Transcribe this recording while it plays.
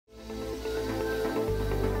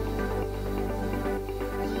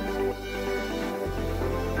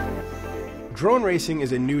Drone racing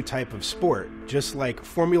is a new type of sport. Just like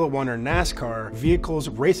Formula One or NASCAR, vehicles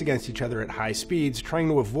race against each other at high speeds, trying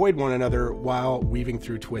to avoid one another while weaving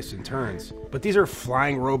through twists and turns. But these are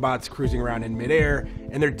flying robots cruising around in midair,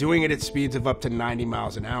 and they're doing it at speeds of up to 90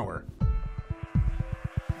 miles an hour.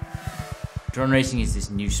 Drone racing is this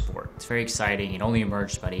new sport. It's very exciting. It only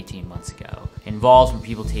emerged about 18 months ago. It involves when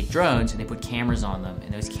people take drones and they put cameras on them,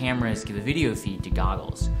 and those cameras give a video feed to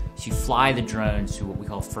goggles. So you fly the drones to what we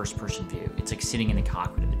call first-person view. It's like sitting in the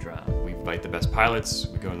cockpit of the drone. We invite the best pilots,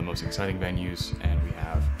 we go to the most exciting venues, and we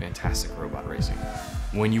have fantastic robot racing.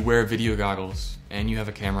 When you wear video goggles and you have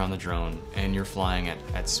a camera on the drone and you're flying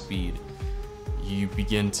at speed, you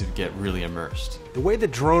begin to get really immersed. The way the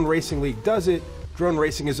Drone Racing League does it, drone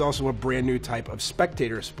racing is also a brand new type of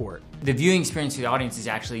spectator sport. The viewing experience for the audience is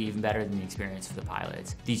actually even better than the experience for the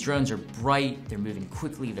pilots. These drones are bright, they're moving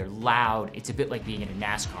quickly, they're loud. It's a bit like being at a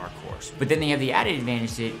NASCAR course. But then they have the added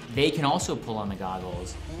advantage that they can also pull on the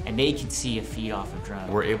goggles and they can see a feed off of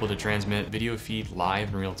drone. We're able to transmit video feed live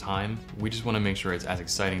in real time. We just want to make sure it's as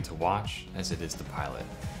exciting to watch as it is to pilot.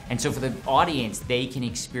 And so for the audience, they can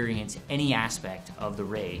experience any aspect of the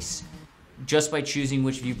race just by choosing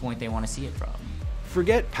which viewpoint they want to see it from.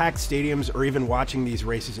 Forget packed stadiums or even watching these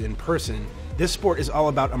races in person. This sport is all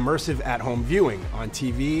about immersive at-home viewing on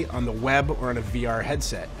TV, on the web, or on a VR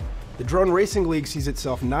headset. The Drone Racing League sees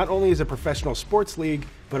itself not only as a professional sports league,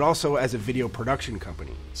 but also as a video production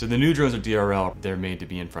company. So the new drones are DRL, they're made to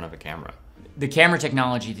be in front of a camera. The camera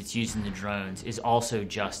technology that's used in the drones is also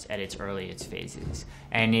just at its earliest phases,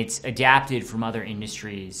 and it's adapted from other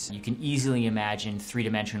industries. You can easily imagine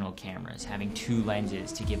three-dimensional cameras having two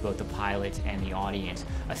lenses to give both the pilot and the audience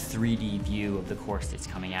a 3D view of the course that's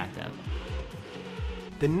coming at them.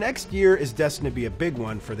 The next year is destined to be a big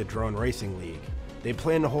one for the Drone Racing League. They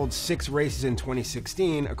plan to hold 6 races in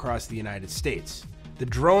 2016 across the United States. The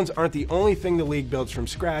drones aren't the only thing the league builds from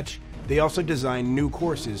scratch. They also design new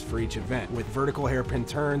courses for each event with vertical hairpin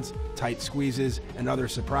turns, tight squeezes, and other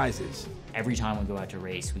surprises. Every time we go out to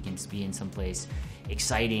race, we can be in someplace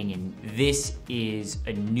exciting, and this is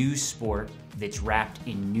a new sport that's wrapped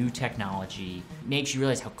in new technology. It makes you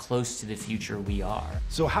realize how close to the future we are.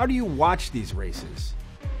 So how do you watch these races?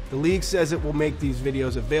 The league says it will make these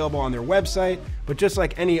videos available on their website, but just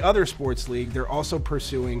like any other sports league, they're also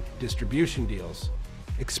pursuing distribution deals.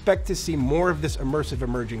 Expect to see more of this immersive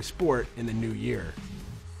emerging sport in the new year.